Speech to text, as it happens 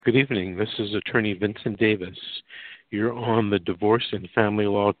Good evening. This is Attorney Vincent Davis. You're on the Divorce and Family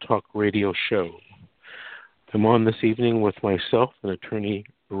Law Talk radio show. I'm on this evening with myself and Attorney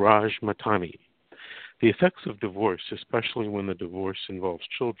Raj Matani. The effects of divorce, especially when the divorce involves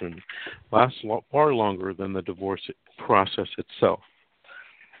children, last far longer than the divorce process itself.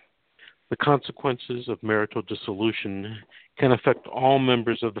 The consequences of marital dissolution can affect all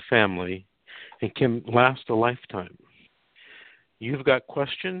members of the family and can last a lifetime. You've got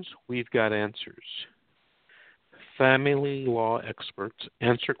questions, we've got answers. Family law experts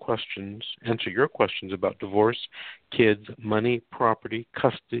answer your questions about divorce, kids, money, property,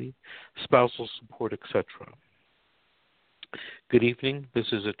 custody, spousal support, etc. Good evening. This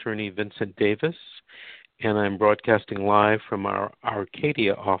is Attorney Vincent Davis, and I'm broadcasting live from our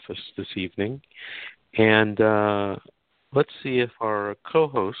Arcadia office this evening. And let's see if our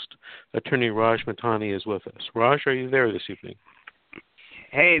co-host, Attorney Raj Matani, is with us. Raj, are you there this evening?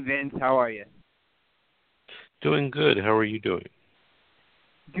 Hey, Vince. How are you? Doing good. How are you doing?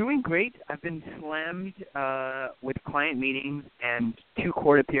 Doing great. I've been slammed with client meetings and 2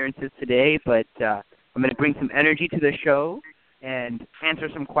 court appearances today, but I'm going to bring some energy to the show and answer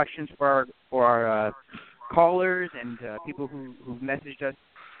some questions for our callers and people who've messaged us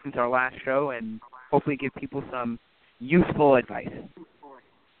since our last show, and hopefully give people some useful advice.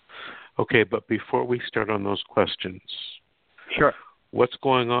 Okay, but before we start on those questions, sure. What's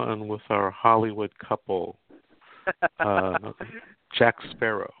going on with our Hollywood couple, Jack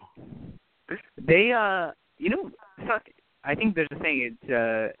Sparrow? They, I think there's a saying,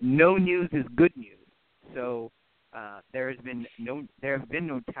 it's no news is good news. So there have been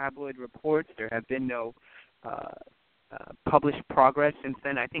no tabloid reports. There have been no published progress since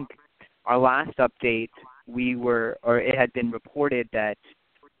then. I think our last update, it had been reported that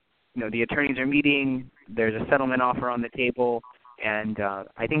the attorneys are meeting. There's a settlement offer on the table. And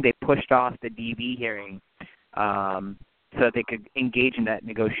I think they pushed off the DV hearing so that they could engage in that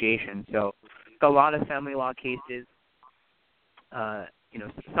negotiation. So a lot of family law cases,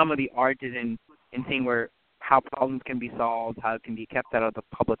 some of the art is in seeing how problems can be solved, how it can be kept out of the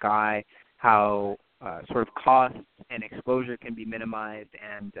public eye, how sort of costs and exposure can be minimized,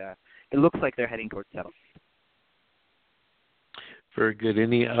 and it looks like they're heading towards settlement. Very good.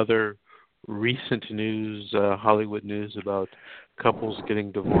 Any other recent news, Hollywood news about couples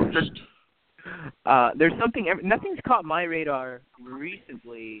getting divorced? There's nothing's caught my radar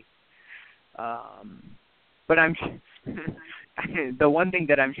recently, but I'm the one thing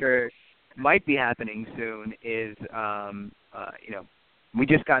that I'm sure might be happening soon is, we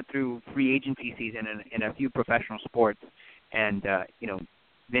just got through free agency season in a few professional sports, and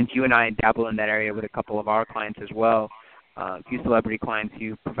Vince, you and I dabble in that area with a couple of our clients as well. A few celebrity clients, a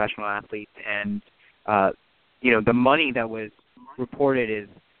few professional athletes, and the money that was reported is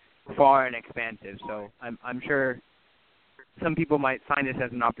far and expansive. So I'm sure some people might find this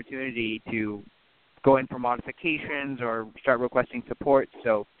as an opportunity to go in for modifications or start requesting support.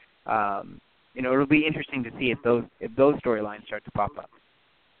 So it'll be interesting to see if those storylines start to pop up.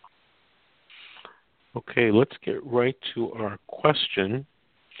 Okay, let's get right to our question.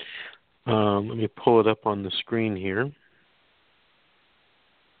 Let me pull it up on the screen here.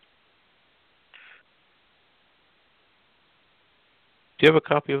 Do you have a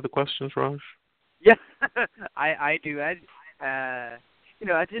copy of the questions, Raj? Yeah, I do.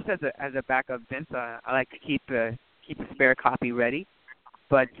 Just as a backup, Vince, I like to keep a spare copy ready.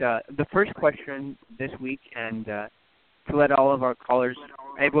 But the first question this week, and to let all of our callers,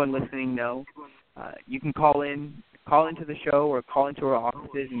 everyone listening know, you can call into the show or call into our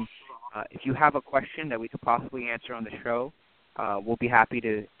offices, and if you have a question that we could possibly answer on the show, we'll be happy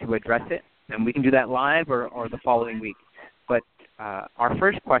to address it, and we can do that live or the following week. But our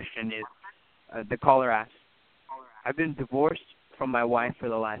first question is, the caller asks, I've been divorced from my wife for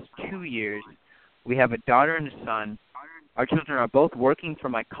the last 2 years. We have a daughter and a son. Our children are both working for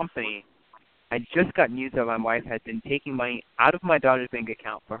my company. I just got news that my wife has been taking money out of my daughter's bank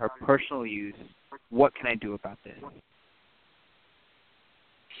account for her personal use. What can I do about this?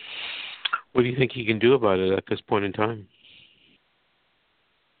 What do you think you can do about it at this point in time?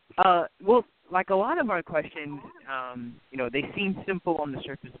 Well, like a lot of our questions, they seem simple on the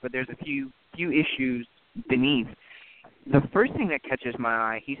surface, but there's a few issues beneath. The first thing that catches my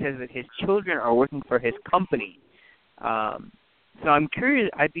eye, he says that his children are working for his company. So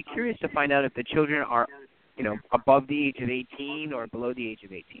I'd be curious to find out if the children are, above the age of 18 or below the age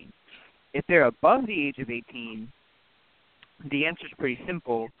of 18. If they're above the age of 18, the answer is pretty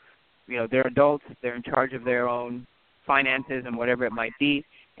simple. They're adults, they're in charge of their own finances and whatever it might be,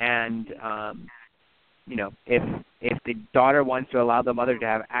 and if the daughter wants to allow the mother to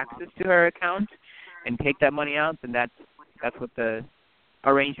have access to her account and take that money out, then that's what the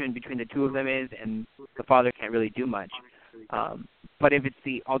arrangement between the two of them is, and the father can't really do much. But if it's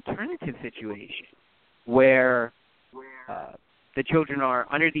the alternative situation where the children are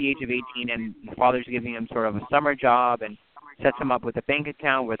under the age of 18 and the father's giving them sort of a summer job and sets them up with a bank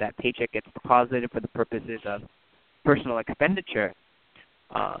account where that paycheck gets deposited for the purposes of personal expenditure,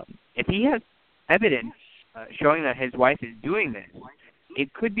 if he has evidence showing that his wife is doing this,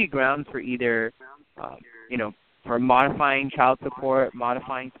 it could be grounds for either, for modifying child support,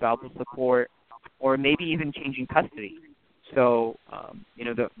 modifying spousal support, or maybe even changing custody. So,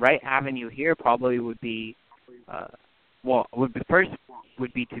 the right avenue here probably would be, first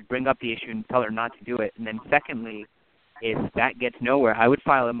would be to bring up the issue and tell her not to do it. And then secondly, if that gets nowhere, I would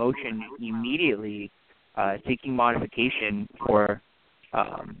file a motion immediately seeking modification for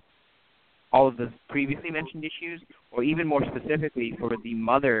all of the previously mentioned issues, or even more specifically for the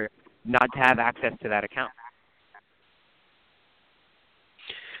mother not to have access to that account.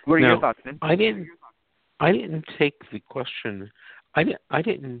 What are your thoughts, Vin? I didn't take the question. I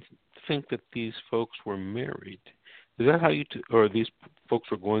didn't think that these folks were married. Is that how you or these folks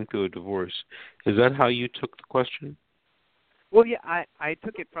were going through a divorce? Is that how you took the question? Well, yeah, I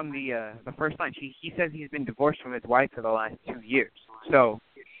took it from the first line. He says he's been divorced from his wife for the last 2 years. So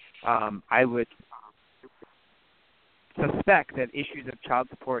I would suspect that issues of child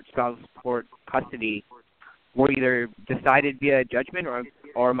support, spousal support, custody were either decided via judgment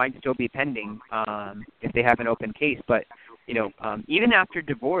or might still be pending if they have an open case. But, even after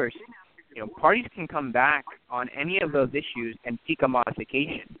divorce, parties can come back on any of those issues and seek a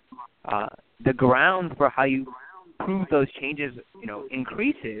modification. The grounds for how you prove those changes,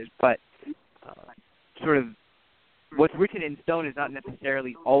 increases, but sort of what's written in stone is not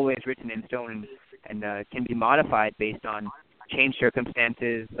necessarily always written in stone and can be modified based on changed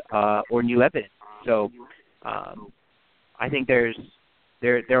circumstances or new evidence. So I think there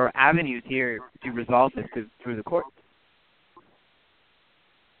are avenues here to resolve this through the court.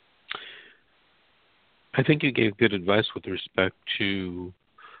 I think you gave good advice with respect to,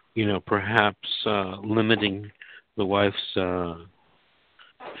 perhaps limiting the wife's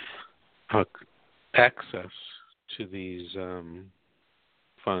access to these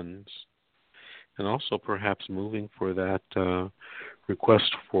funds, and also perhaps moving for that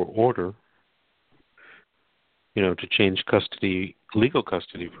request for order, to change custody, legal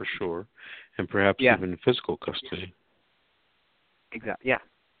custody for sure, and perhaps even physical custody. Exactly. Yeah.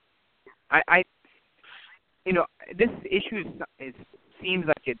 I this issue seems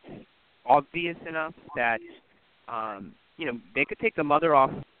like it's obvious enough that they could take the mother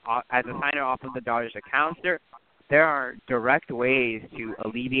off as a signer off of the daughter's accounts. There are direct ways to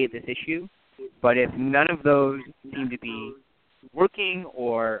alleviate this issue, but if none of those seem to be working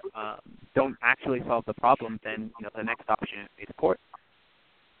or don't actually solve the problem, then the next option is court.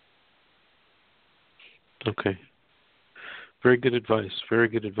 Okay. Very good advice. Very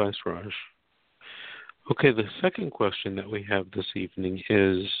good advice, Raj. Okay, the second question that we have this evening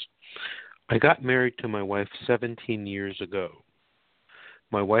is, I got married to my wife 17 years ago.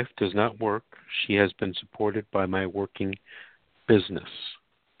 My wife does not work. She has been supported by my working business.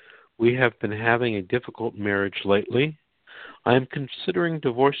 We have been having a difficult marriage lately. I am considering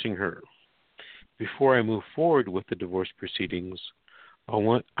divorcing her. Before I move forward with the divorce proceedings, I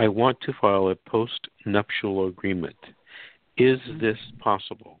want to file a post-nuptial agreement. Is this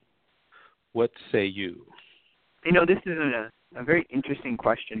possible? What say you? This is a very interesting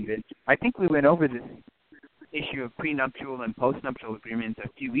question, Vince. I think we went over this issue of prenuptial and postnuptial agreements a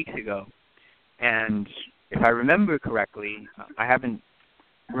few weeks ago. And if I remember correctly, I haven't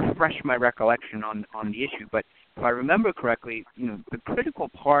refreshed my recollection on the issue, but if I remember correctly, the critical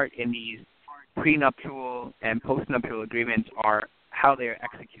part in these prenuptial and postnuptial agreements are how they are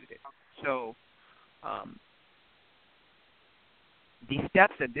executed. So the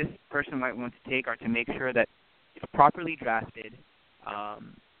steps that this person might want to take are to make sure that it's properly drafted,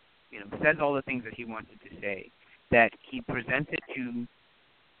 says all the things that he wanted to say, that he presents it to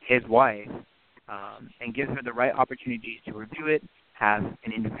his wife and gives her the right opportunities to review it, have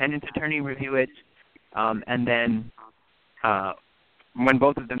an independent attorney review it, and then when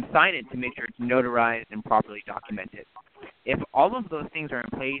both of them sign it, to make sure it's notarized and properly documented. If all of those things are in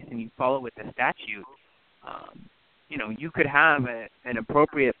place and you follow with the statute, you could have an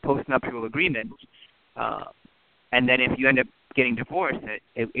appropriate postnuptial agreement, and then if you end up getting divorced,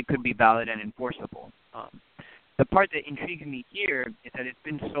 it could be valid and enforceable. The part that intrigues me here is that it's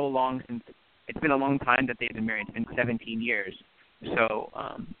been a long time that they've been married. It's been 17 years. So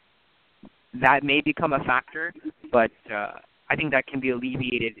that may become a factor, but I think that can be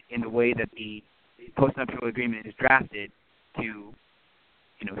alleviated in the way that the postnuptial agreement is drafted to,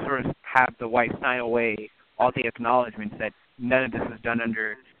 sort of have the wife sign away all the acknowledgments that none of this was done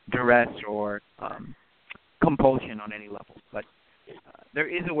under duress or compulsion on any level. But there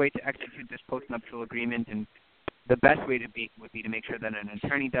is a way to execute this postnuptial agreement, and the best way would be to make sure that an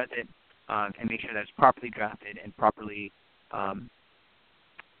attorney does it and make sure that it's properly drafted and properly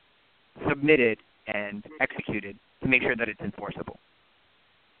submitted and executed to make sure that it's enforceable.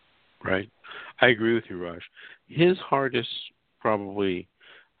 Right. I agree with you, Raj. His hardest probably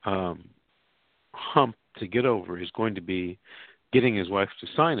hump to get over is going to be getting his wife to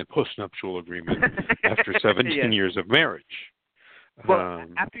sign a postnuptial agreement after 17 yes. years of marriage. Well,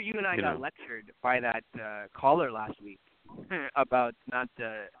 after you and I got lectured by that caller last week about not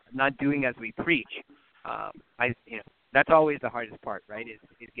doing as we preach, that's always the hardest part, right? Is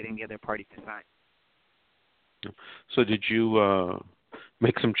getting the other party to sign. So, did you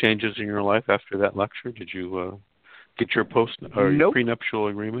make some changes in your life after that lecture? Did you get your Nope. prenuptial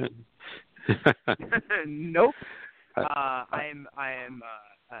agreement? Nope. I am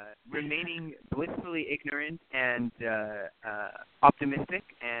remaining blissfully ignorant and optimistic,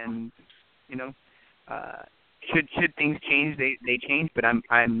 and should things change, they change. But I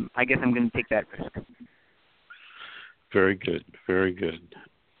guess I'm going to take that risk. Very good, very good.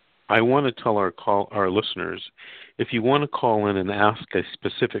 I want to tell our listeners, if you want to call in and ask a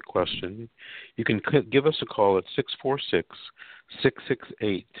specific question, you can give us a call at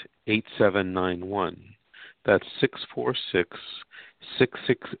 646-668-8791. That's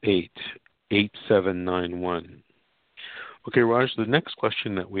 646-668-8791. Okay, Raj, the next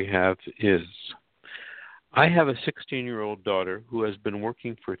question that we have is, I have a 16-year-old daughter who has been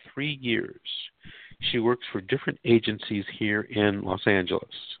working for 3 years. She works for different agencies here in Los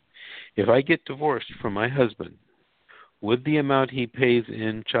Angeles. If I get divorced from my husband, would the amount he pays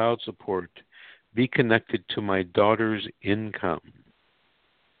in child support be connected to my daughter's income?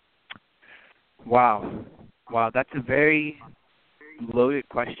 Wow, that's a very loaded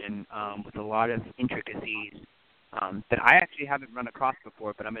question with a lot of intricacies that I actually haven't run across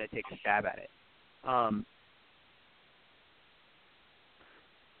before, but I'm going to take a stab at it.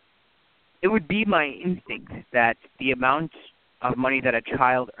 It would be my instinct that the amount of money that a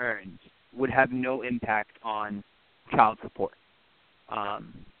child earns would have no impact on child support.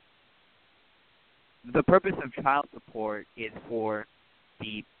 The purpose of child support is for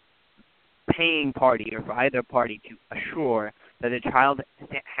the paying party or for either party to assure that the child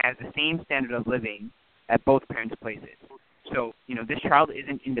has the same standard of living at both parents' places. So, this child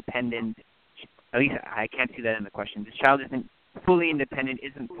isn't independent. At least I can't see that in the question. This child isn't fully independent,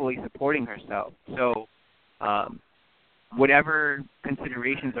 isn't fully supporting herself. So whatever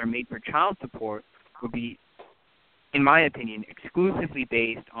considerations are made for child support would be, in my opinion, exclusively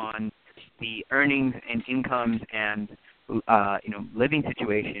based on the earnings and incomes and living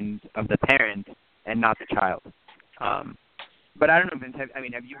situations of the parent and not the child. But I don't know, Vince.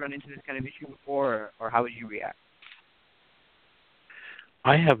 Have you run into this kind of issue before, or how would you react?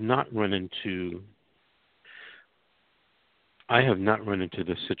 I have not run into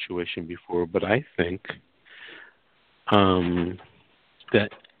this situation before, but I think that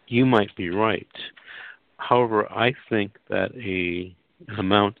you might be right. However, I think that an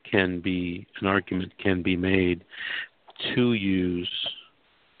argument can be made to use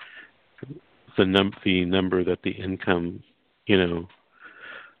the number that the income,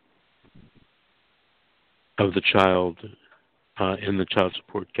 of the child in the child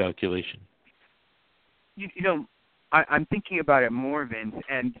support calculation. I'm thinking about it more, Vince,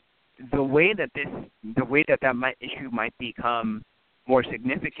 and the way that issue might become more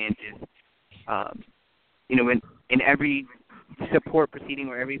significant is, in every support proceeding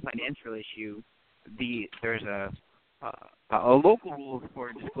or every financial issue, there's a local rule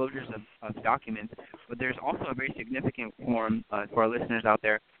for disclosures of documents, but there's also a very significant form for our listeners out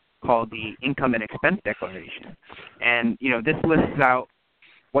there called the income and expense declaration. And this lists out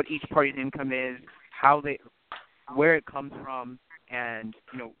what each party's income is, where it comes from, and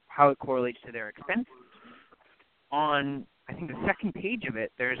how it correlates to their expenses. On, I think, the second page of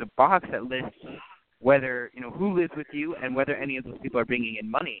it, there's a box that lists whether who lives with you and whether any of those people are bringing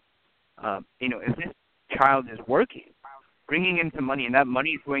in money. If this child is working, bringing in some money, and that money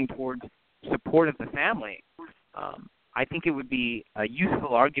is going towards support of the family, I think it would be a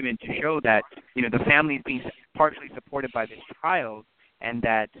useful argument to show that the family is being partially supported by this child, and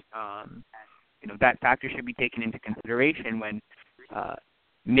that that factor should be taken into consideration when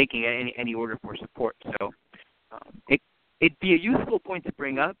making any order for support. So it'd be a useful point to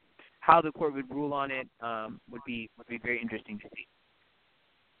bring up. how the court would rule on it would be very interesting to see.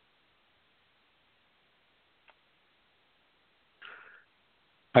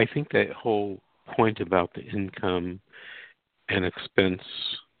 I think that whole point about the income and expense,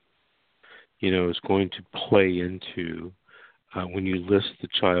 is going to play into when you list the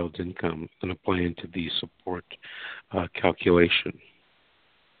child's income, it's going to play into the support calculation.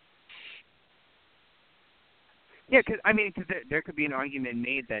 Yeah, because there could be an argument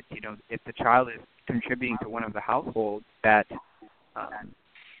made that if the child is contributing to one of the households, that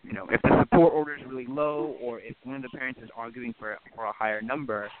if the support order is really low, or if one of the parents is arguing for a higher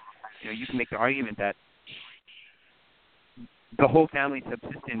number, you can make the argument that the whole family's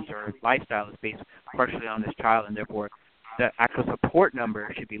subsistence or lifestyle is based partially on this child, and therefore the actual support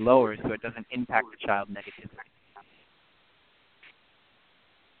number should be lower so it doesn't impact the child negatively.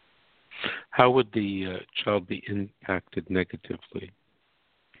 How would the child be impacted negatively?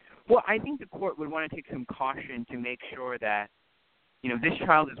 Well, I think the court would want to take some caution to make sure that, this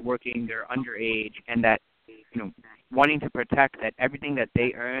child is working, they're underage, and that, wanting to protect that everything that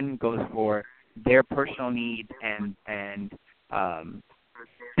they earn goes for their personal needs and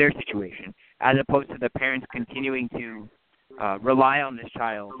their situation, as opposed to the parents continuing to rely on this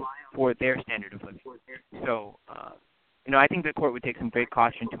child for their standard of living. So, I think the court would take some great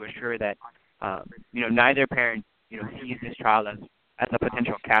caution to assure that, neither parent, sees this child as a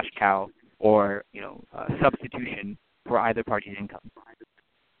potential cash cow or, a substitution for either party's income.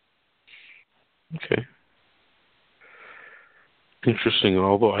 Okay. Interesting,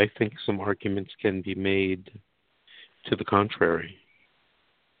 although I think some arguments can be made to the contrary.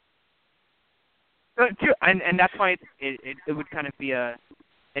 True, and that's why it would kind of be an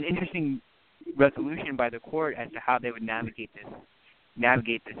interesting resolution by the court as to how they would navigate this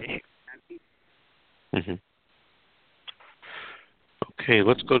issue. Mm-hmm. Okay,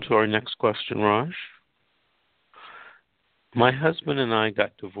 let's go to our next question, Raj. My husband and I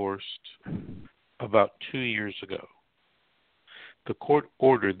got divorced about 2 years ago. The court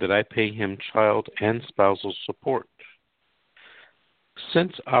ordered that I pay him child and spousal support.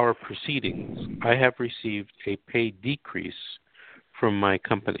 Since our proceedings, I have received a pay decrease from my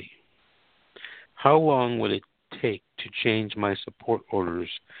company. How long would it take to change my support orders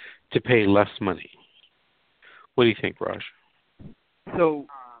to pay less money? What do you think, Raj? So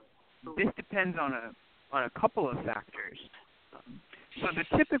this depends on a couple of factors. So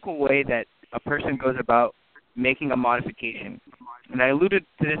the typical way that a person goes about making a modification, and I alluded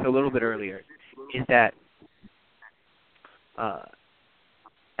to this a little bit earlier, is that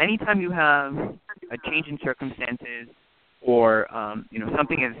anytime you have a change in circumstances or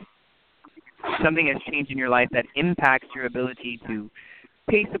something has changed in your life that impacts your ability to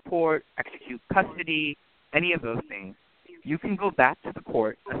pay support, execute custody, any of those things, you can go back to the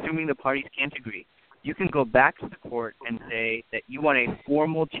court, assuming the parties can't agree. You can go back to the court and say that you want a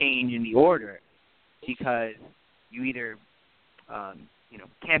formal change in the order because you either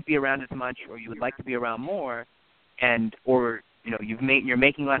can't be around as much, or you would like to be around more, or you're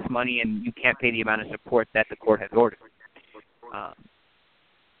making less money and you can't pay the amount of support that the court has ordered.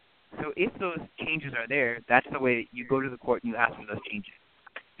 So if those changes are there, that's the way you go to the court and you ask for those changes.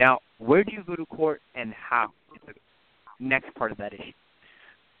 Now, where do you go to court and how is the next part of that issue.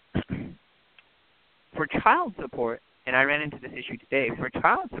 For child support, and I ran into this issue today, for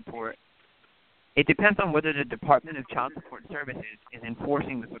child support, it depends on whether the Department of Child Support Services is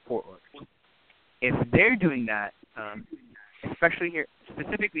enforcing the support orders. If they're doing that,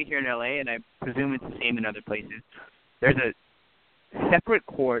 specifically here in LA, and I presume it's the same in other places, there's a separate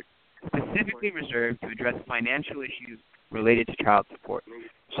court specifically reserved to address financial issues related to child support.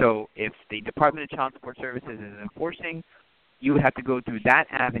 So if the Department of Child Support Services is enforcing, you would have to go through that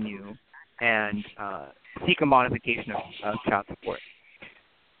avenue and seek a modification of child support.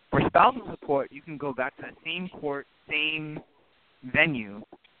 For spousal support, you can go back to the same court, same venue,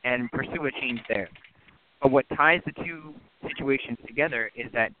 and pursue a change there. But what ties the two situations together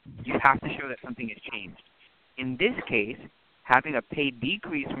is that you have to show that something has changed. In this case, having a pay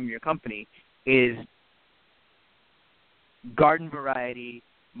decrease from your company is garden variety,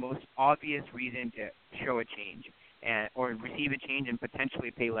 most obvious reason to show a change or receive a change and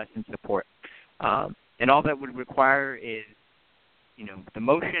potentially pay less in support. And all that would require is, the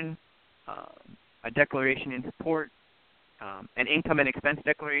motion, a declaration in support, an income and expense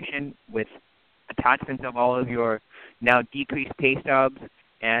declaration with attachments of all of your now decreased pay stubs,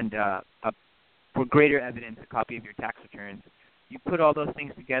 and for greater evidence, a copy of your tax returns. You put all those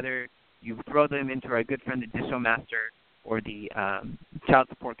things together, you throw them into our good friend the Dissomaster or the child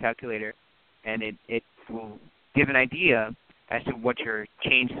support calculator, and it will give an idea as to what your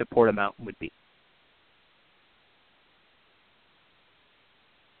change support amount would be.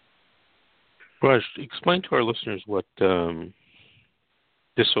 Raj, explain to our listeners what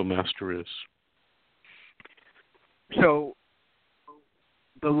dissolution is. So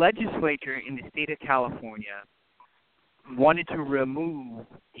the legislature in the state of California wanted to remove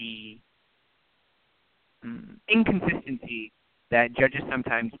the inconsistency that judges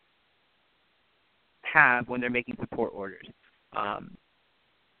sometimes have when they're making support orders.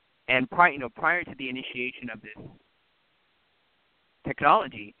 And prior to the initiation of this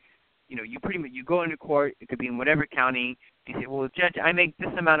technology, you pretty much you go into court. It could be in whatever county. You say, "Well, Judge, I make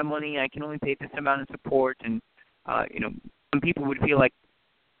this amount of money. I can only pay this amount of support." And some people would feel like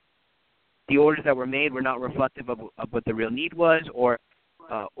the orders that were made were not reflective of what the real need was, or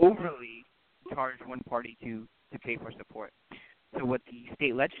overly charged one party to pay for support. So what the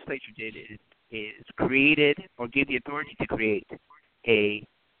state legislature did is created or gave the authority to create a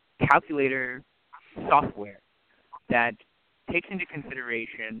calculator software that takes into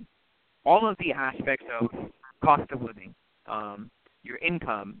consideration all of the aspects of cost of living, your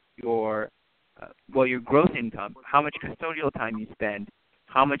income, your gross income, how much custodial time you spend,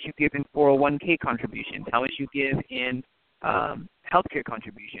 how much you give in 401k contributions, how much you give in healthcare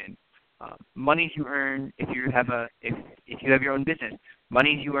contribution, monies you earn if you have your own business,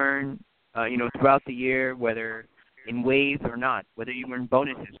 monies you earn throughout the year, whether in waves or not, whether you earn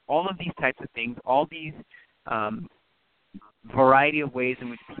bonuses, all of these types of things, all these variety of ways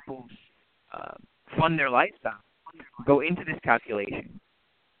in which people fund their lifestyle go into this calculation.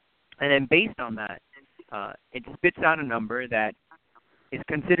 And then based on that, it spits out a number that is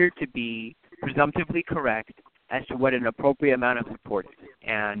considered to be presumptively correct as to what an appropriate amount of support is.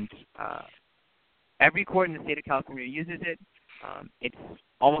 And every court in the state of California uses it. It's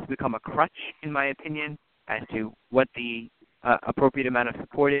almost become a crutch, in my opinion, as to what the appropriate amount of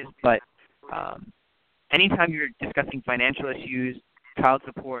support is. But anytime you're discussing financial issues, child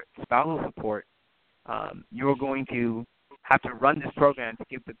support, spousal support, you're going to have to run this program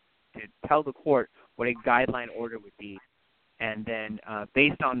to tell the court what a guideline order would be. And then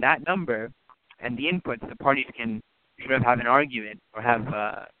based on that number and the inputs, the parties can sort of have an argument or have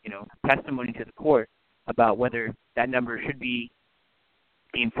testimony to the court about whether that number should be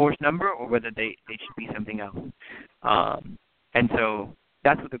the enforced number or whether they should be something else. And so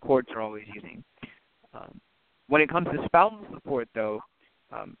that's what the courts are always using. When it comes to spousal support, though,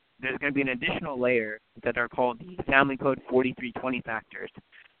 there's going to be an additional layer that are called the Family Code 4320 factors.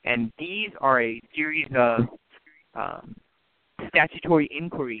 And these are a series of statutory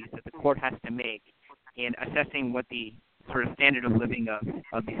inquiries that the court has to make in assessing what the sort of standard of living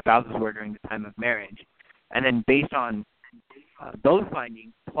of the spouses were during the time of marriage. And then based on those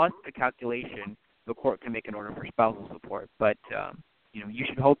findings, plus the calculation, the court can make an order for spousal support. But, you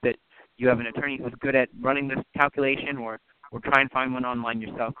should hope that you have an attorney who's good at running this calculation or try and find one online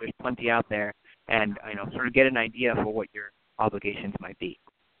yourself. There's plenty out there. And, sort of get an idea for what your obligations might be.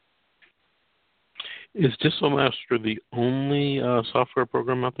 Is dissolution the only software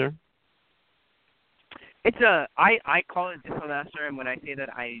program out there? It's I call it dissolution, and when I say that,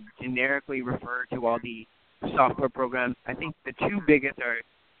 I generically refer to all the software programs. I think the two biggest are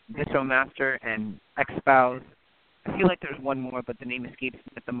dissolution and Spouse. I feel like there's one more, but the name escapes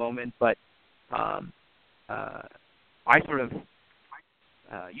me at the moment. But I sort of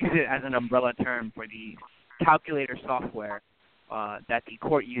use it as an umbrella term for the calculator software that the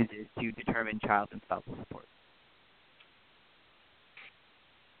court uses to determine child and spousal support.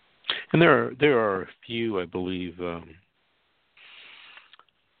 And there are a few, I believe,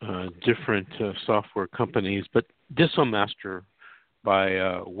 different software companies, but Dissolution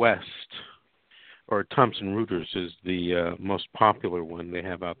by West or Thomson Reuters is the most popular one they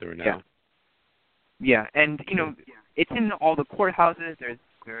have out there now. Yeah, and it's in all the courthouses.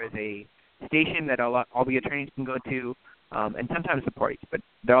 There is a station that all the attorneys can go to, and sometimes the parties, but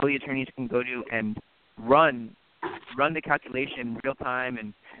that all the attorneys can go to and run the calculation in real time.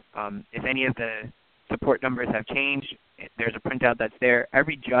 And if any of the support numbers have changed, there's a printout that's there.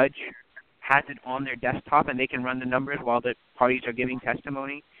 Every judge has it on their desktop, and they can run the numbers while the parties are giving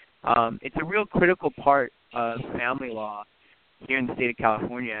testimony. It's a real critical part of family law here in the state of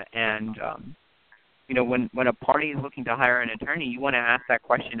California. And when a party is looking to hire an attorney, you want to ask that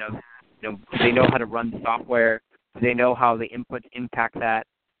question of, do they know how to run the software? Do they know how the inputs impact that?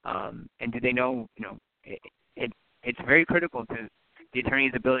 And do they know, it's very critical to the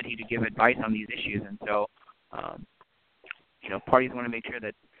attorney's ability to give advice on these issues. And so, parties want to make sure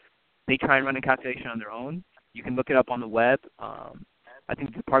that they try and run a calculation on their own. You can look it up on the web. I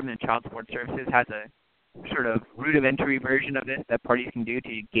think the Department of Child Support Services has sort of rudimentary version of this that parties can do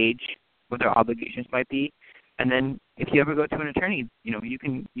to gauge what their obligations might be. And then if you ever go to an attorney, you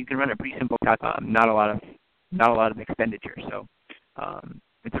can run a pretty simple calc, not a lot of expenditure. So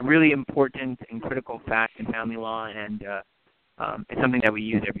it's a really important and critical fact in family law, and it's something that we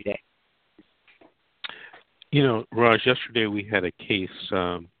use every day. Raj, yesterday we had a case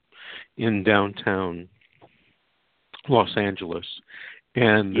in downtown Los Angeles,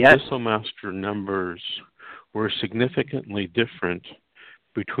 and the Dissomaster numbers were significantly different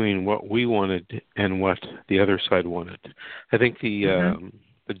between what we wanted and what the other side wanted. I think the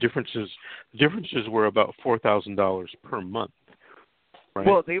differences were about $4,000 per month. Right?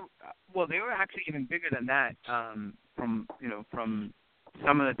 Well, they were actually even bigger than that. From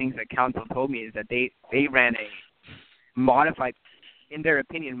some of the things that counsel told me is that they ran a modified, in their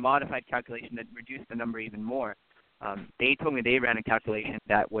opinion, modified calculation that reduced the number even more. They told me they ran a calculation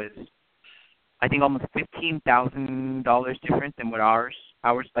that was, I think, almost $15,000 different than what ours,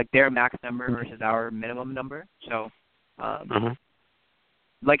 like their max number versus our minimum number. So,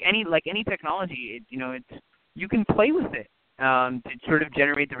 like any technology, it's you can play with it to sort of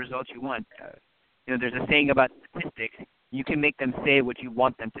generate the results you want. There's a saying about statistics: you can make them say what you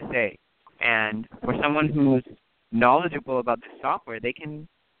want them to say. And for someone who's knowledgeable about this software, they can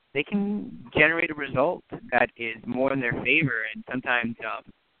generate a result that is more in their favor, and sometimes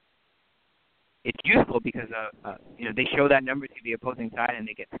it's useful because they show that number to the opposing side and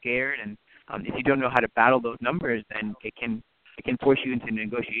they get scared, and if you don't know how to battle those numbers, then it can force you into a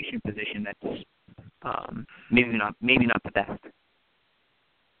negotiation position that's maybe not the best.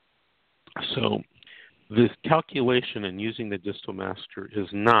 So this calculation and using the Dissomaster is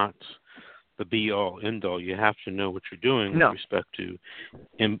not the be-all, end-all. You have to know what you're doing with respect to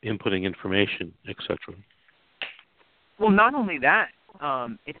inputting information, etc. Well, not only that,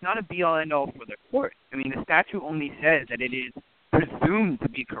 it's not a be-all, end-all for the court. I mean, the statute only says that it is presumed to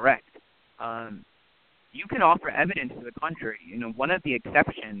be correct. You can offer evidence to the contrary. One of the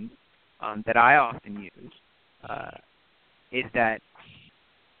exceptions that I often use is that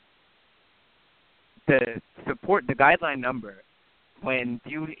the guideline number, when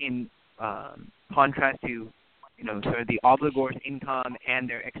viewed in contrast to, sort of the obligor's income and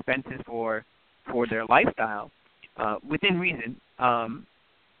their expenses for their lifestyle, within reason,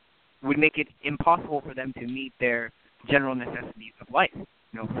 would make it impossible for them to meet their general necessities of life,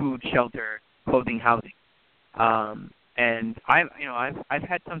 food, shelter, clothing, housing. And I've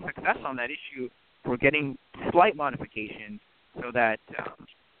had some success on that issue for getting slight modifications so that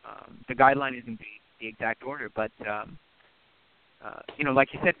the guideline isn't the exact order, but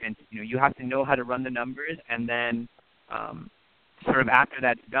like you said, Vince, you have to know how to run the numbers, and then sort of after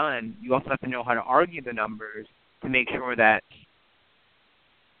that's done, you also have to know how to argue the numbers to make sure that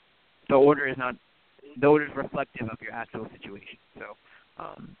the order is reflective of your actual situation. So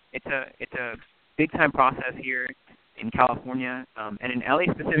it's a big time process here in California, and in LA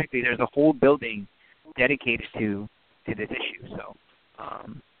specifically, there's a whole building dedicated to this issue. So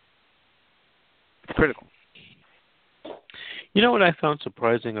it's critical. You know what I found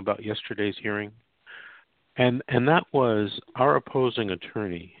surprising about yesterday's hearing? And that was our opposing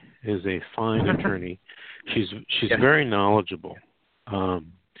attorney is a fine attorney. She's very knowledgeable.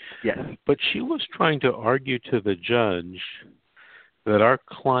 Yes. But she was trying to argue to the judge that our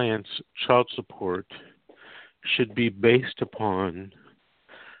client's child support should be based upon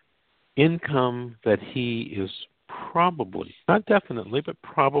income that he is probably, not definitely, but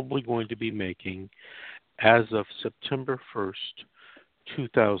probably going to be making as of September 1st,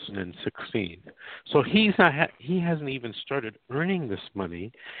 2016. So he hasn't even started earning this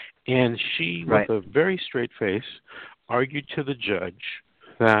money, and she, with a very straight face, argued to the judge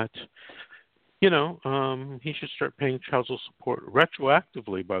that, he should start paying child support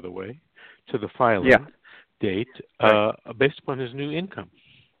retroactively, by the way, to the filing date, based upon his new income.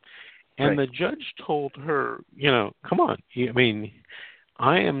 And the judge told her, come on,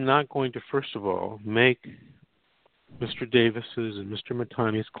 I am not going to, first of all, make Mr. Davis's and Mr.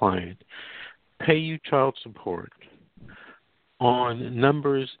 Matani's client pay you child support on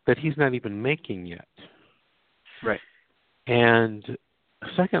numbers that he's not even making yet. Right. And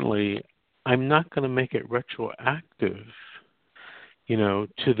secondly, I'm not going to make it retroactive,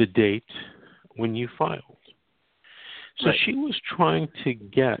 to the date when you filed. So she was trying to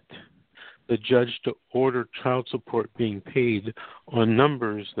get the judge to order child support being paid on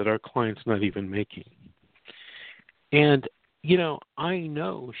numbers that our client's not even making. And, I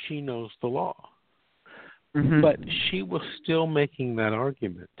know she knows the law, but she was still making that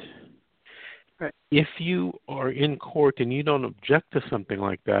argument. Right. If you are in court and you don't object to something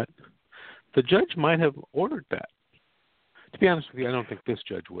like that, the judge might have ordered that. To be honest with you, I don't think this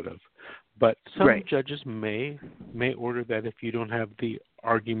judge would have. But some Right. judges may order that if you don't have the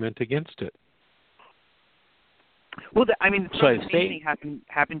argument against it. Well, I mean, So I the same thing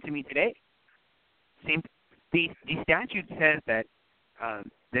happened to me today. The statute says that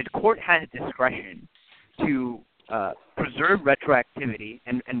the court has discretion to preserve retroactivity,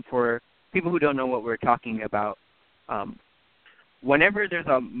 and for people who don't know what we're talking about, whenever there's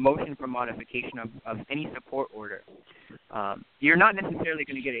a motion for modification of any support order, you're not necessarily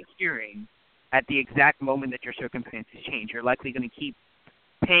going to get a hearing at the exact moment that your circumstances change. You're likely going to keep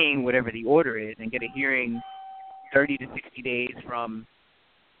paying whatever the order is and get a hearing 30 to 60 days from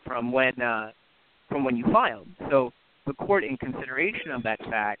when you filed. So the court, in consideration of that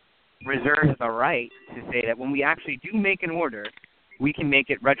fact, reserves the right to say that when we actually do make an order, we can make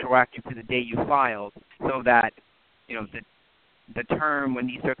it retroactive to the day you filed, so that the term when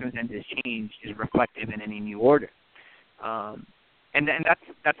these circumstances change is reflective in any new order. And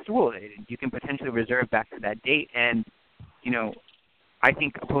that's the rule. You can potentially reserve back to that date. And I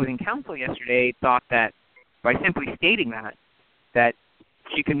think opposing counsel yesterday thought that by simply stating that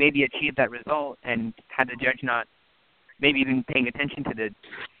she could maybe achieve that result, and had the judge not maybe even paying attention to the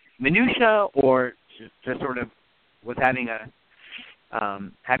minutia, or just sort of was having a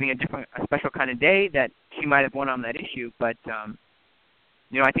special kind of day, that she might have won on that issue. But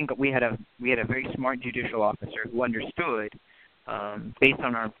I think we had a very smart judicial officer who understood, based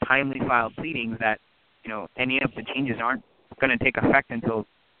on our timely filed pleadings, that any of the changes aren't going to take effect until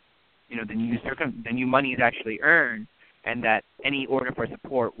the new money is actually earned, and that any order for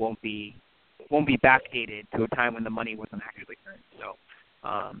support won't be backdated to a time when the money wasn't actually earned. So,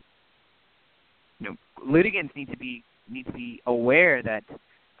 litigants need to be aware that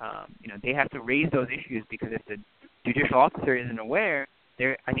they have to raise those issues, because if the judicial officer isn't aware,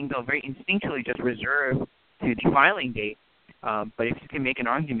 I think they'll very instinctually just reserve to the filing date. But if you can make an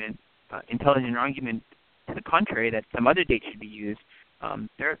argument, intelligent argument to the contrary, that some other date should be used,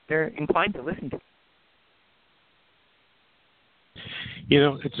 they're inclined to listen to it.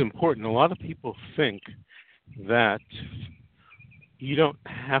 It's important. A lot of people think that you don't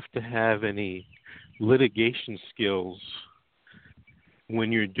have to have any litigation skills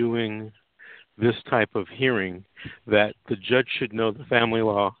when you're doing this type of hearing, that the judge should know the family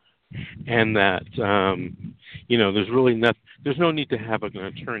law, and that there's no need to have an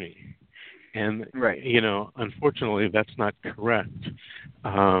attorney. And right. Unfortunately, that's not correct.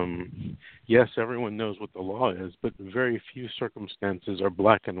 Yes, everyone knows what the law is, but very few circumstances are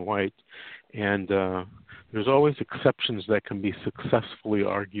black and white, and there's always exceptions that can be successfully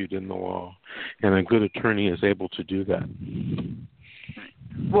argued in the law, and a good attorney is able to do that.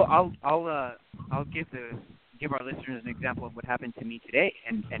 Well, I'll give our listeners an example of what happened to me today,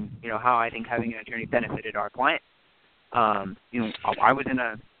 and how I think having an attorney benefited our client. I was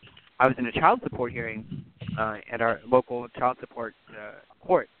in a child support hearing at our local child support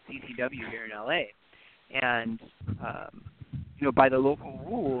court, CCW, here in LA, and by the local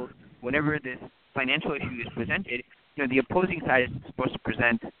rules, whenever this financial issue is presented, the opposing side is supposed to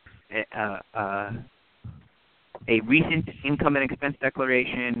present a recent income and expense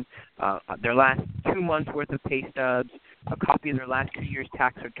declaration, their last 2 months worth of pay stubs, a copy of their last 2 years'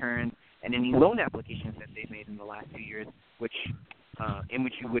 tax returns, and any loan applications that they've made in the last 2 years, in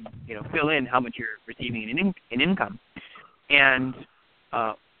which you would fill in how much you're receiving in income. And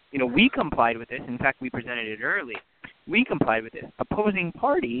we complied with this. In fact, we presented it early. We complied with this. Opposing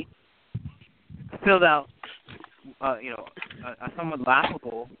party filled out a somewhat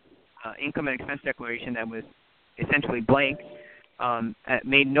laughable income and expense declaration that was essentially blank,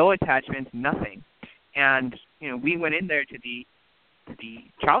 made no attachments, nothing. And we went in there to the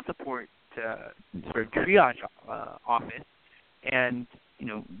child support sort of triage office, and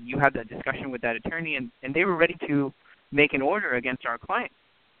you had that discussion with that attorney, and they were ready to make an order against our client.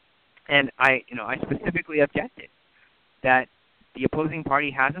 And I specifically objected that the opposing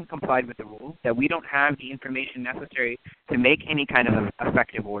party hasn't complied with the rules, that we don't have the information necessary to make any kind of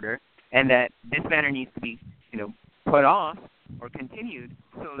effective order, and that this matter needs to be put off or continued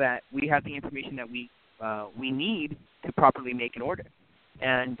so that we have the information that we need to properly make an order.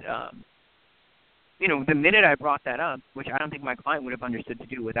 And the minute I brought that up, which I don't think my client would have understood to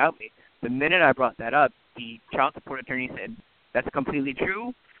do without me, the minute I brought that up, the child support attorney said, "That's completely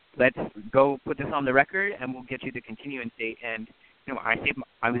true. Let's go put this on the record, and we'll get you the continuance date." And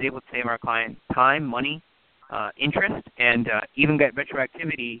I was able to save our client time, money, interest, and even get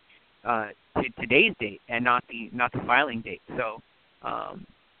retroactivity to today's date and not the filing date. So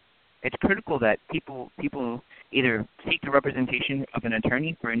it's critical that people either seek the representation of an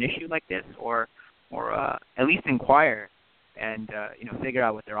attorney for an issue like this, or at least inquire and figure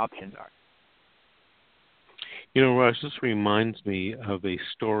out what their options are. Raj, this reminds me of a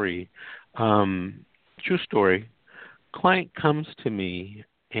story, true story. Client comes to me,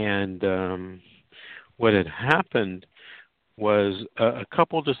 and what had happened was a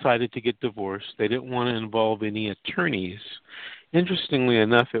couple decided to get divorced. They didn't want to involve any attorneys. Interestingly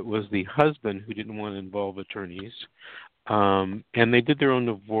enough, it was the husband who didn't want to involve attorneys, and they did their own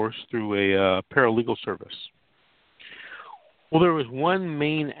divorce through a paralegal service. Well, there was one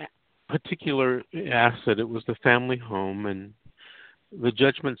main particular asset. It was the family home, and the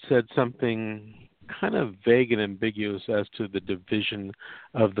judgment said something kind of vague and ambiguous as to the division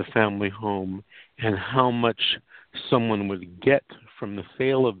of the family home and how much someone would get from the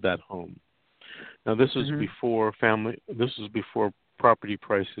sale of that home. Now, this was before property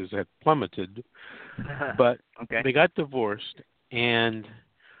prices had plummeted, but okay. They got divorced, and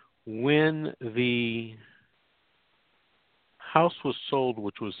when the house was sold,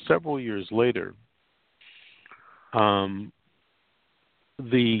 which was several years later, the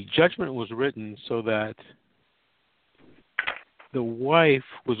judgment was written so that the wife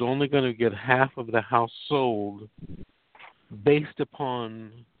was only going to get half of the house sold based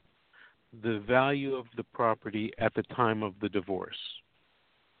upon the value of the property at the time of the divorce.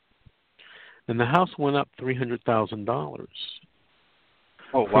 And the house went up $300,000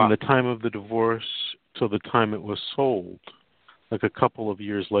 from the time of the divorce till the time it was sold, like a couple of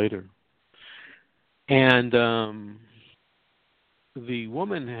years later. And the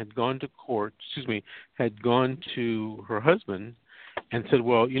woman had gone to her husband and said,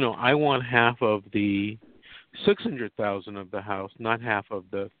 well, I want half of the $600,000 of the house, not half of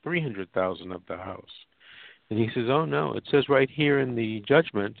the $300,000 of the house. And he says, oh, no, it says right here in the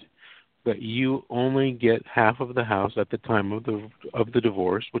judgment that you only get half of the house at the time of the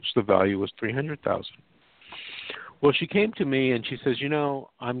divorce, which the value was $300,000. Well, she came to me and she says,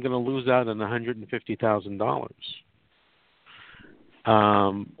 I'm going to lose out on $150,000.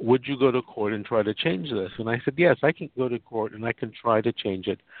 Would you go to court and try to change this? And I said, yes, I can go to court and I can try to change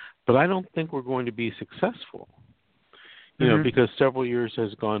it, but I don't think we're going to be successful, because several years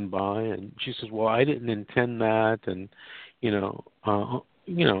has gone by. And she says, well, I didn't intend that, and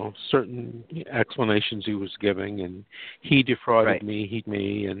certain explanations he was giving, and he defrauded me,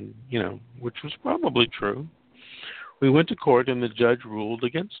 and which was probably true. We went to court, and the judge ruled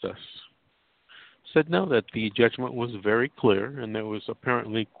against us. Said no, that the judgment was very clear, and there was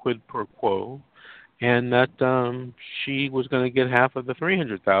apparently quid pro quo, and that she was going to get half of the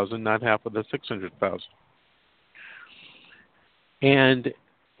 $300,000, not half of the $600,000. And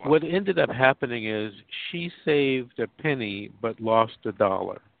what ended up happening is she saved a penny but lost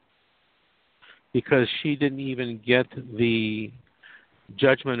 $1, because she didn't even get the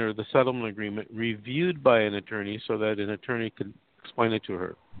judgment or the settlement agreement reviewed by an attorney so that an attorney could explain it to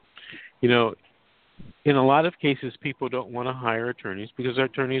her. In a lot of cases, people don't want to hire attorneys because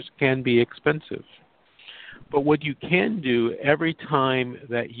attorneys can be expensive. But what you can do every time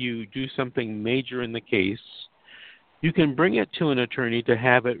that you do something major in the case, you can bring it to an attorney to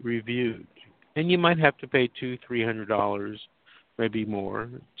have it reviewed. And you might have to pay $200, $300, maybe more,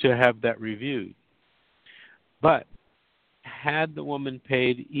 to have that reviewed. But had the woman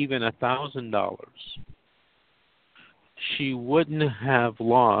paid even $1,000, she wouldn't have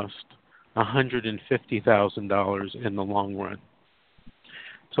lost $150,000 in the long run.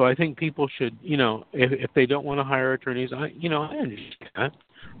 So I think people should, if they don't want to hire attorneys, I understand that.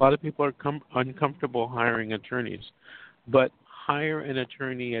 A lot of people are uncomfortable hiring attorneys, but hire an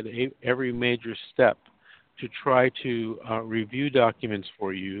attorney at every major step to try to review documents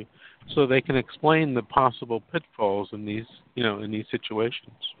for you, so they can explain the possible pitfalls in these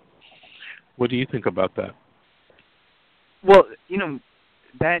situations. What do you think about that? Well,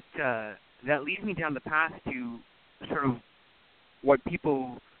 that leads me down the path to sort of what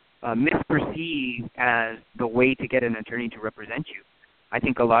people misperceive as the way to get an attorney to represent you. I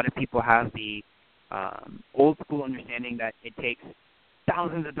think a lot of people have the old school understanding that it takes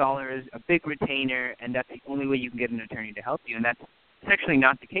thousands of dollars, a big retainer, and that's the only way you can get an attorney to help you. And that's actually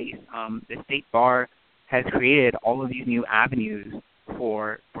not the case. The state bar has created all of these new avenues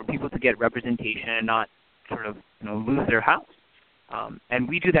for people to get representation and not sort of lose their house. And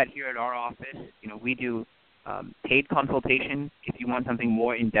we do that here at our office. We do paid consultation if you want something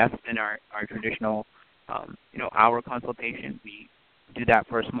more in depth than our traditional hour consultation. We do that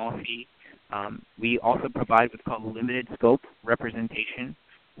for a small fee. We also provide what's called limited scope representation,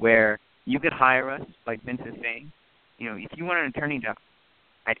 where you could hire us, like Vince is saying. If you want an attorney to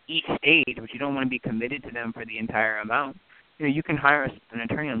at each stage, but you don't want to be committed to them for the entire amount, you can hire an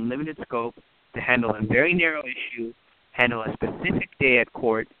attorney on limited scope to handle a very narrow issue, handle a specific day at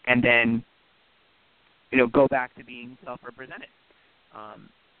court, and then, go back to being self-represented.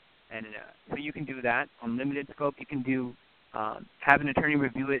 So you can do that on limited scope. You can do have an attorney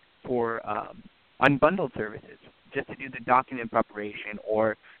review it for unbundled services, just to do the document preparation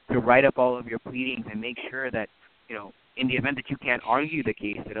or to write up all of your pleadings and make sure that, in the event that you can't argue the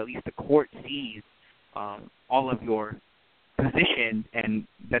case, that at least the court sees all of your positions and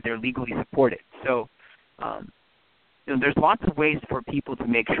that they're legally supported. So, there's lots of ways for people to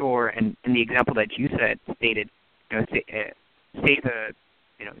make sure, and in the example that you stated, try to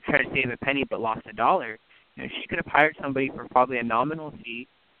save a penny but lost a dollar. She could have hired somebody for probably a nominal fee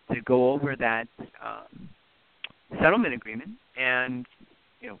to go over that settlement agreement, and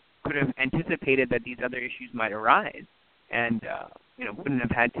could have anticipated that these other issues might arise, and wouldn't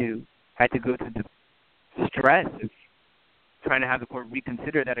have had to go through the stress of trying to have the court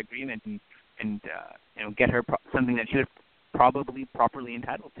reconsider that agreement and get her something that she was probably properly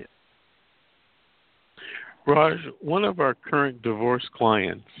entitled to. Raj, one of our current divorce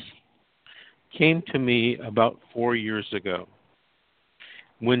clients came to me about 4 years ago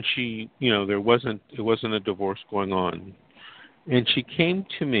when she, it wasn't a divorce going on. And she came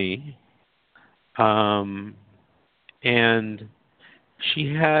to me, and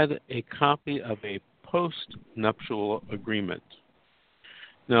she had a copy of a post-nuptial agreement.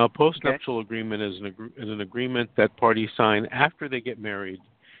 Now, a post-nuptial agreement is an agreement that parties sign after they get married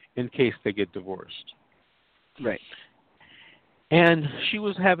in case they get divorced. Right. And she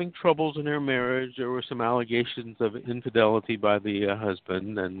was having troubles in her marriage. There were some allegations of infidelity by the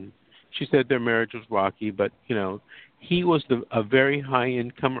husband, and she said their marriage was rocky, but, he was a very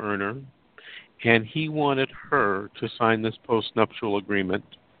high-income earner, and he wanted her to sign this post-nuptial agreement,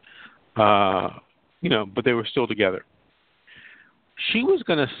 but they were still together. She was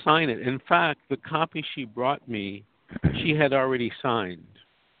going to sign it. In fact, the copy she brought me, she had already signed.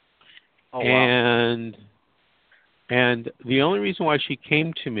 Oh, wow. And the only reason why she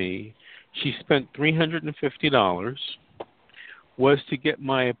came to me, she spent $350, was to get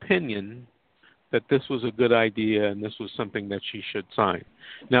my opinion that this was a good idea and this was something that she should sign.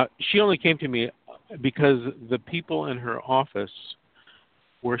 Now, she only came to me because the people in her office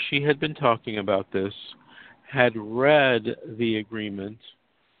where she had been talking about this had read the agreement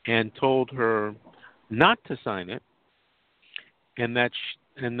and told her not to sign it, and that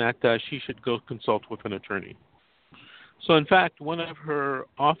she should go consult with an attorney. So, in fact, one of her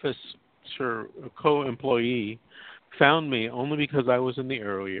office, her co-employee, found me only because I was in the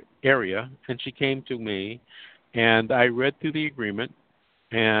area, and she came to me, and I read through the agreement,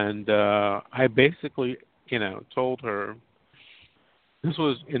 and I basically, told her this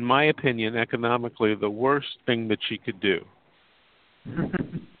was, in my opinion, economically the worst thing that she could do.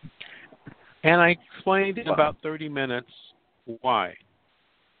 And I explained in about 30 minutes why.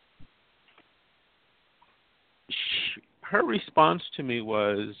 Her response to me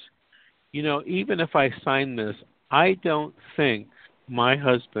was, even if I sign this, I don't think my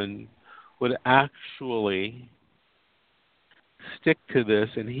husband would actually stick to this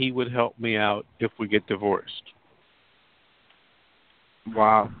and he would help me out if we get divorced.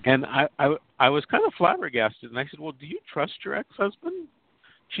 Wow. And I was kind of flabbergasted, and I said, well, do you trust your ex-husband?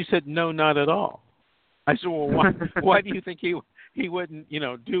 She said, no, not at all. I said, well, why do you think he wouldn't,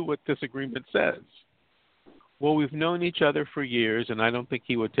 do what this agreement says? Well, we've known each other for years, and I don't think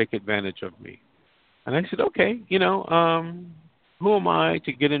he would take advantage of me. And I said, okay, who am I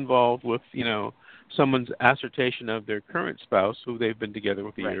to get involved with, someone's assertion of their current spouse, who they've been together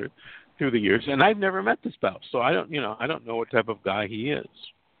with through the years, and I've never met the spouse, so I don't know what type of guy he is.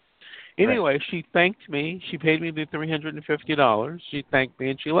 Anyway, She thanked me. She paid me the $350. She thanked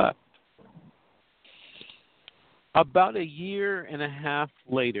me, and she left. About a year and a half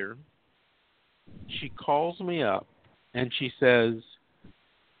later, she calls me up, and she says,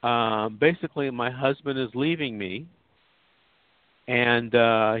 basically, my husband is leaving me, and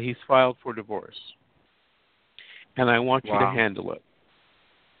he's filed for divorce, and I want you to handle it.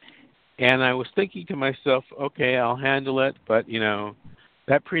 And I was thinking to myself, okay, I'll handle it, but,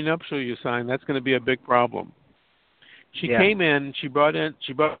 that prenuptial you signed, that's going to be a big problem. She came in, she brought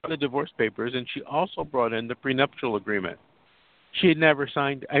the divorce papers, and she also brought in the prenuptial agreement. She had never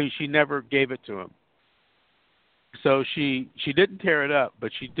signed, she never gave it to him. So she didn't tear it up,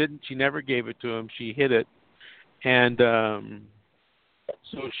 but she never gave it to him. She hid it. And so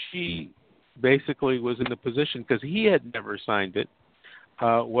she basically was in the position, because he had never signed it,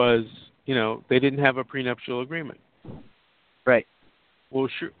 they didn't have a prenuptial agreement. Right. Well,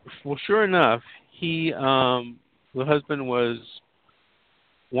 sure enough, the husband was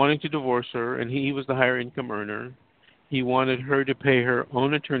wanting to divorce her, and he was the higher income earner. He wanted her to pay her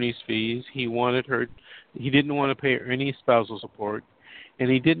own attorney's fees. He didn't want to pay her any spousal support, and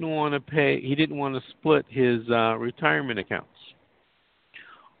he didn't want to split his retirement accounts.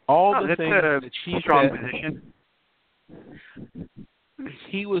 All the things that she strong said, position.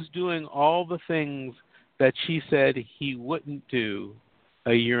 He was doing all the things that she said he wouldn't do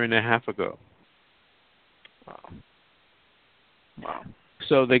a year and a half ago. Wow.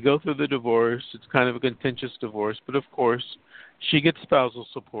 So they go through the divorce. It's kind of a contentious divorce, but of course, she gets spousal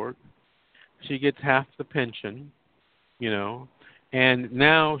support. She gets half the pension, and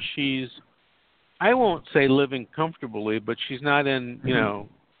now she's, I won't say living comfortably, but she's not in,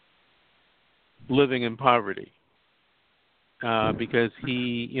 living in poverty because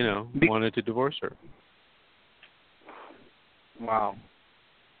he, wanted to divorce her. Wow.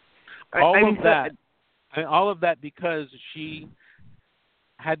 All of that because she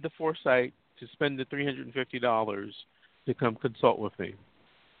had the foresight to spend the $350 to come consult with me.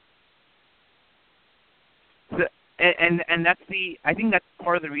 And I think that's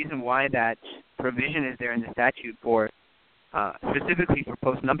part of the reason why that provision is there in the statute for, specifically for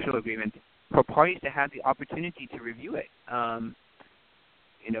postnuptial agreements, for parties to have the opportunity to review it.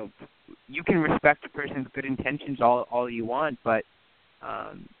 You can respect a person's good intentions all you want, but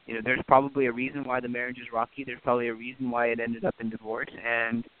there's probably a reason why the marriage is rocky. There's probably a reason why it ended up in divorce.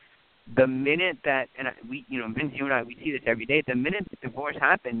 And the minute that, Vince, you and I, we see this every day. The minute the divorce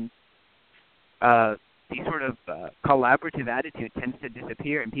happens, the sort of collaborative attitude tends to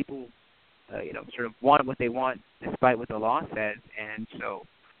disappear, and people, sort of want what they want despite what the law says. And so,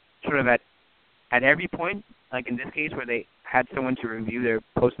 sort of at every point, like in this case where they had someone to review their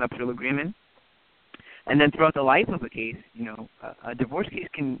postnuptial agreement, and then throughout the life of a case, a divorce case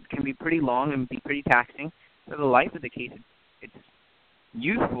can be pretty long and be pretty taxing. For the life of the case, it's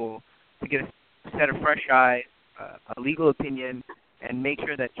useful to get a set of fresh eyes, a legal opinion, and make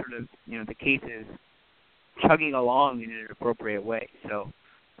sure that sort of the case is chugging along in an appropriate way. So,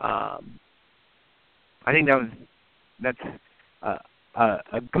 I think that's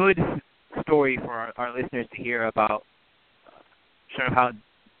a good story for our listeners to hear about sort of how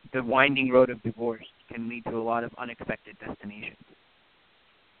the winding road of divorce can lead to a lot of unexpected destinations.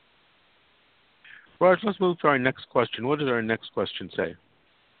 Raj, let's move to our next question. What does our next question say?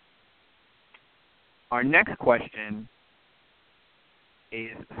 Our next question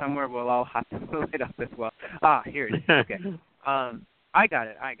is somewhere we'll all have to move it up as well. Here it is. Okay. I got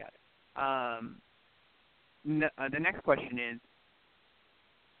it. The next question is,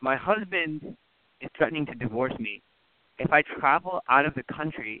 my husband is threatening to divorce me. If I travel out of the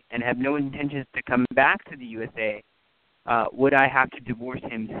country and have no intentions to come back to the USA, would I have to divorce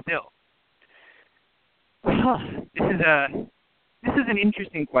him still? This is an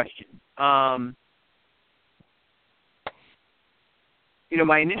interesting question.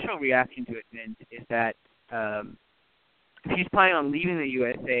 My initial reaction to it, Vince, is that if she's planning on leaving the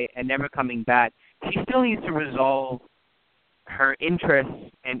USA and never coming back, she still needs to resolve her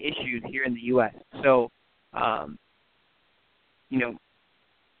interests and issues here in the U.S. So, in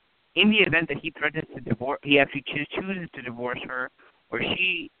the event that he threatens to divorce, he actually chooses to divorce her, or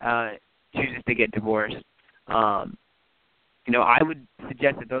she chooses to get divorced, I would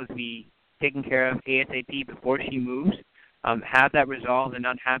suggest that those be taken care of ASAP before she moves. Have that resolved and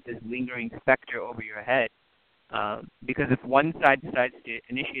not have this lingering specter over your head. Because if one side decides to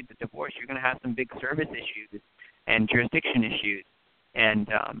initiate the divorce, you're going to have some big service issues and jurisdiction issues. And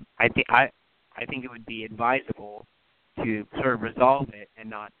I think it would be advisable to sort of resolve it and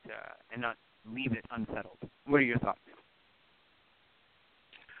not leave it unsettled. What are your thoughts?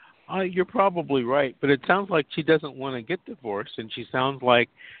 You're probably right, but it sounds like she doesn't want to get divorced, and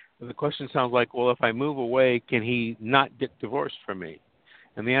the question sounds like, well, if I move away, can he not get divorced from me?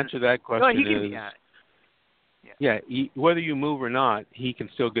 And the answer to that question is, whether you move or not, he can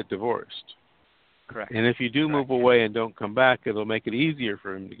still get divorced. Correct. And if you do move away and don't come back, it'll make it easier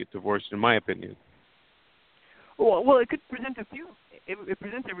for him to get divorced, in my opinion. Well, it could present it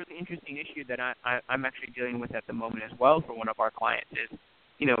presents a really interesting issue that I'm actually dealing with at the moment as well for one of our clients. Is,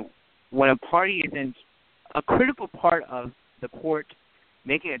 when a party isn't, a critical part of the court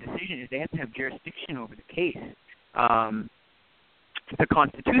making a decision is they have to have jurisdiction over the case. It's a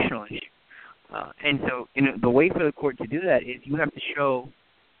constitutional issue. And so, the way for the court to do that is you have to show,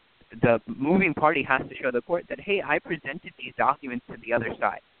 the moving party has to show the court that, hey, I presented these documents to the other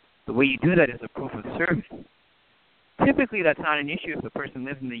side. The way you do that is a proof of service. Typically, that's not an issue if the person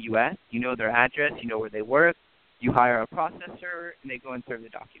lives in the U.S., you know their address, you know where they work, you hire a processor and they go and serve the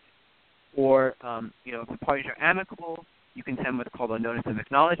document. Or, if the parties are amicable, you can send what's called a notice of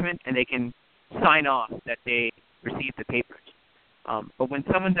acknowledgement, and they can sign off that they received the papers. But when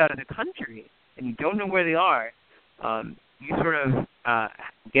someone's out of the country and you don't know where they are, you sort of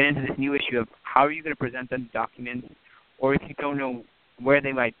get into this new issue of how are you going to present them documents, or if you don't know where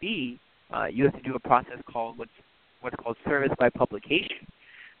they might be, you have to do a process called what's called service by publication,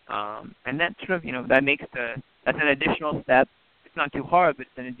 and that sort of that's an additional step. It's not too hard, but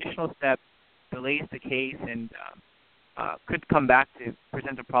it's an additional step, delays the case, and could come back to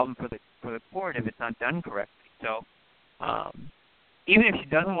present a problem for the court if it's not done correctly. So even if she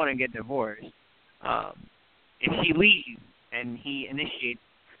doesn't want to get divorced, if she leaves and he initiates,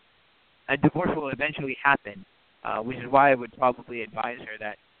 a divorce will eventually happen, which is why I would probably advise her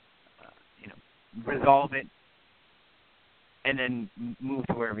that resolve it and then move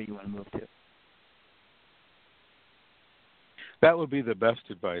to wherever you want to move to. That would be the best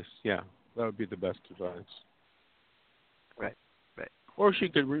advice. Yeah, that would be the best advice. Right. Or she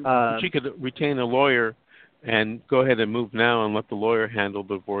could retain a lawyer and go ahead and move now and let the lawyer handle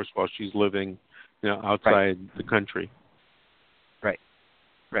the divorce while she's living, outside the country. Right.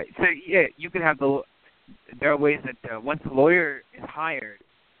 So yeah, you can have there are ways that once the lawyer is hired,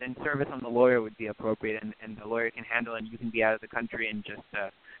 then service on the lawyer would be appropriate, and the lawyer can handle it, and you can be out of the country and just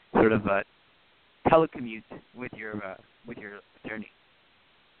sort of telecommute with your attorney.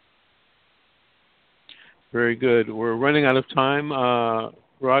 Very good. We're running out of time.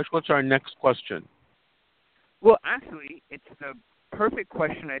 Raj, what's our next question? Well, actually, it's the perfect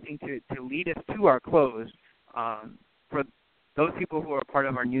question, I think, to lead us to our close. For those people who are part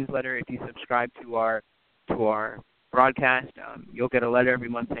of our newsletter, if you subscribe to our broadcast, you'll get a letter every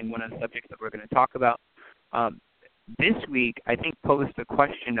month saying one of the subjects that we're going to talk about. This week, I think, posed a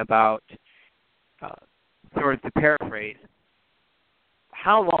question about, sort of to paraphrase,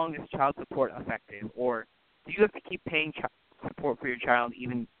 how long is child support effective, or do you have to keep paying support for your child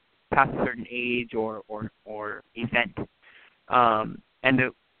even past a certain age or event? And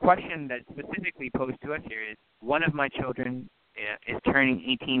the question that's specifically posed to us here is, one of my children is turning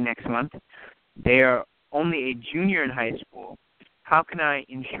 18 next month. They are only a junior in high school. How can I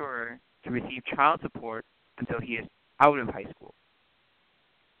ensure to receive child support until he is out of high school?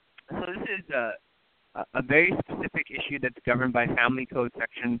 So this is a very specific issue that's governed by Family Code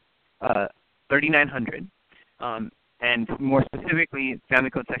Section 3900, and more specifically, Family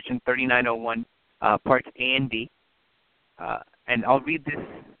Code Section 3901, Parts A and B. And I'll read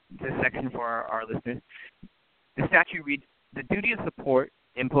this section for our listeners. The statute reads, the duty of support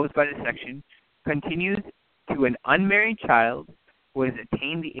imposed by this section continues to an unmarried child who has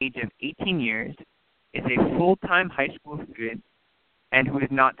attained the age of 18 years, is a full-time high school student, and who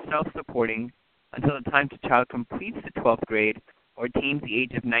is not self-supporting until the time the child completes the 12th grade or attains the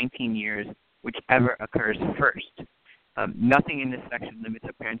age of 19 years, whichever occurs first. Nothing in this section limits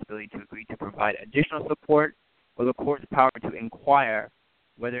a parent's ability to agree to provide additional support or the court's power to inquire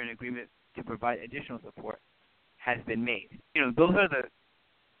whether an agreement to provide additional support has been made. Those are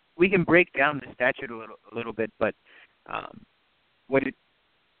we can break down the statute a little bit, but what it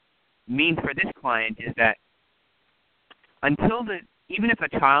means for this client is that even if a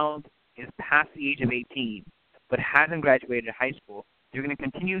child is past the age of 18 but hasn't graduated high school, they're going to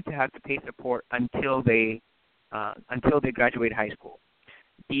continue to have to pay support until they graduate high school.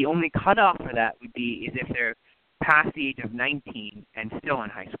 The only cutoff for that would be if they're past the age of 19 and still in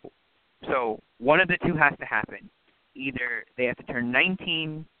high school. So one of the two has to happen. Either they have to turn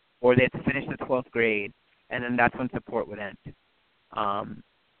 19 or they have to finish the 12th grade, and then that's when support would end. A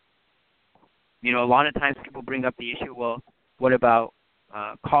lot of times people bring up the issue, well, what about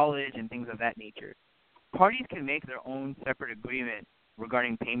college and things of that nature? Parties can make their own separate agreement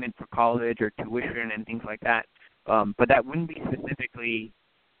regarding payment for college or tuition and things like that, but that wouldn't be specifically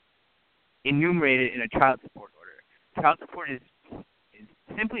enumerated in a child support order. Child support is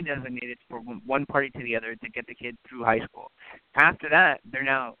simply designated for one party to the other to get the kid through high school. After that, they're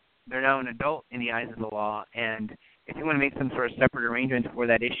now an adult in the eyes of the law, and if you want to make some sort of separate arrangements for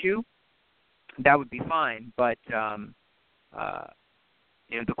that issue, that would be fine. But the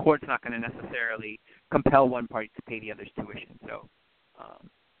court's not going to necessarily compel one party to pay the other's tuition. So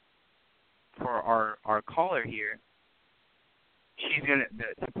for our caller here,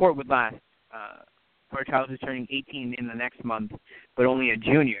 the support would last for a child who's turning 18 in the next month, but only a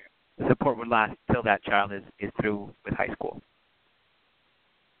junior. The support would last till that child is through with high school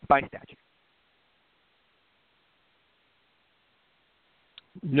by statute.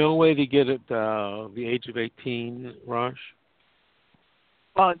 No way to get at the age of 18, Raj?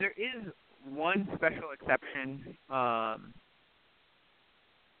 There is one special exception.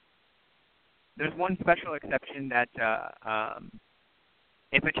 There's one special exception that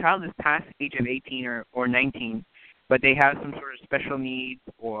if a child is past the age of 18 or 19, but they have some sort of special needs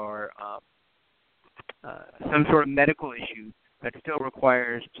or some sort of medical issue that still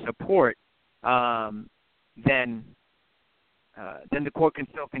requires support, then the court can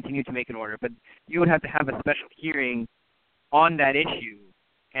still continue to make an order. But you would have to have a special hearing on that issue,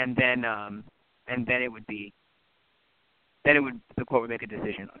 and then the court would make a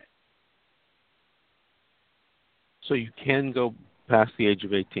decision on it. So you can go past the age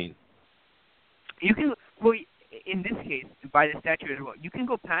of 18. You can, well, in this case, by the statute as well, you can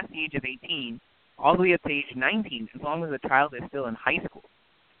go past the age of 18 all the way up to age 19 as long as the child is still in high school.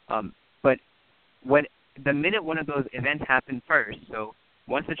 But the minute one of those events happen first, so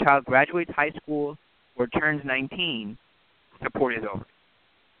once the child graduates high school or turns 19, support is over.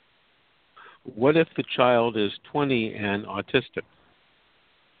 What if the child is 20 and autistic?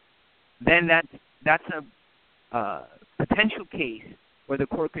 Then that's a potential case where the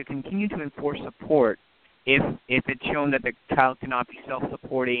court could continue to enforce support if it's shown that the child cannot be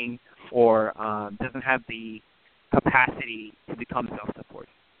self-supporting or doesn't have the capacity to become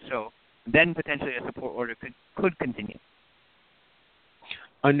self-supporting. So then potentially a support order could continue.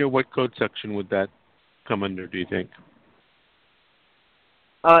 Under what code section would that come under, do you think?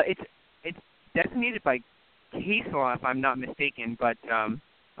 It's designated by case law, if I'm not mistaken, but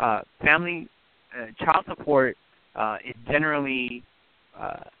family child support is generally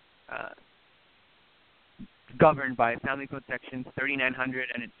governed by Family Code Section 3900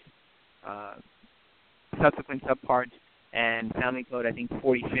 and its subsequent subparts, and Family Code, I think,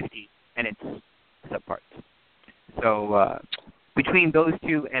 4050 and its subparts. So between those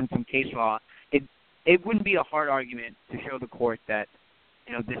two and some case law, it wouldn't be a hard argument to show the court that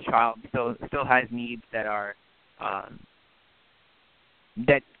this child still has needs that are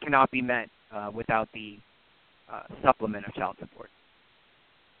that cannot be met without the supplement of child support.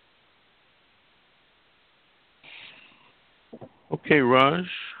 Okay, Raj,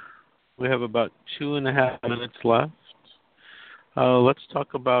 we have about 2.5 minutes left. Let's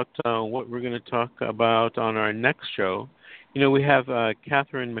talk about what we're going to talk about on our next show. We have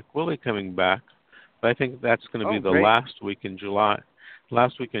Catherine McWillie coming back, but I think that's going to be the great. last week in July,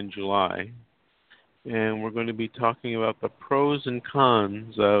 and we're going to be talking about the pros and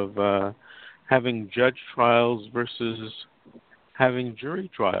cons of having judge trials versus having jury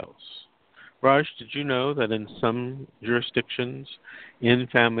trials. Raj, did you know that in some jurisdictions, in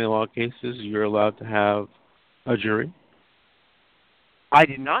family law cases, you're allowed to have a jury? I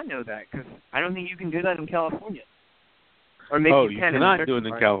did not know that, because I don't think you can do that in California. Or maybe you can. Cannot do it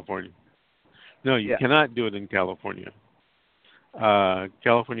in California. No, you cannot do it in California.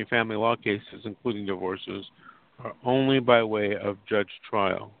 California family law cases, including divorces, are only by way of judge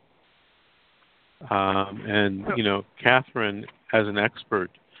trial. Catherine, as an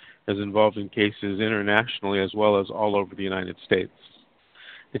expert, is involved in cases internationally as well as all over the United States.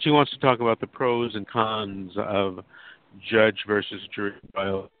 And she wants to talk about the pros and cons of judge versus jury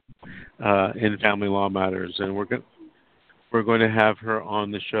trial in family law matters. And we're going to have her on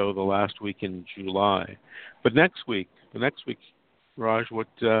the show the last week in July. But the next week, Raj, what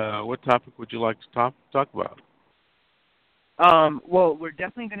topic would you like to talk about? Well, we're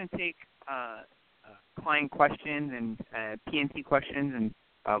definitely going to take client questions and PNC questions, and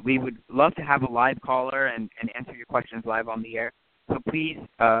we would love to have a live caller and answer your questions live on the air. So please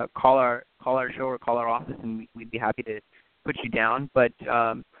call our show or call our office, and we'd be happy to put you down. But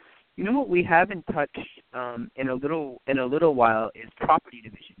what we haven't touched in a little while is property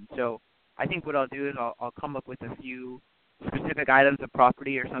division. So I think what I'll do is I'll come up with a few specific items of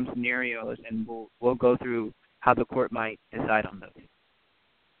property or some scenarios, and we'll go through how the court might decide on those.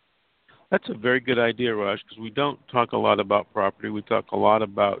 That's a very good idea, Raj, because we don't talk a lot about property. We talk a lot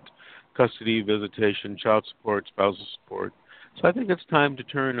about custody, visitation, child support, spousal support. So I think it's time to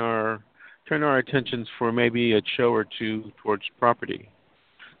turn our attentions for maybe a show or two towards property.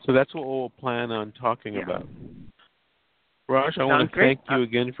 So that's what we'll plan on talking about. Raj, I want to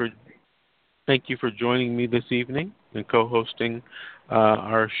thank you for joining me this evening and co-hosting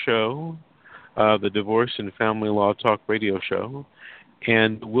our show, the Divorce and Family Law Talk radio show.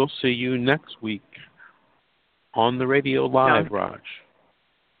 And we'll see you next week on the radio live, Raj.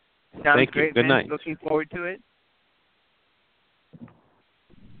 Sounds great, you. Good night. Looking forward to it.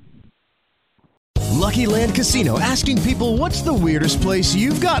 Lucky Land Casino, asking people, what's the weirdest place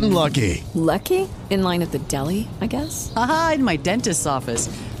you've gotten lucky? Lucky? In line at the deli, I guess? Aha, in my dentist's office.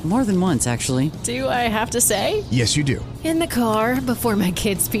 More than once, actually. Do I have to say? Yes, you do. In the car before my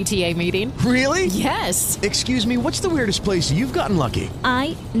kids' PTA meeting. Really? Yes. Excuse me, what's the weirdest place you've gotten lucky?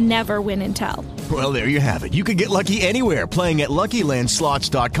 I never win and tell. Well, there you have it. You can get lucky anywhere, playing at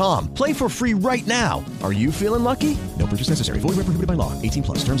LuckyLandSlots.com. Play for free right now. Are you feeling lucky? No purchase necessary. Void where prohibited by law. 18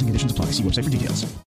 plus. Terms and conditions apply. See website for details.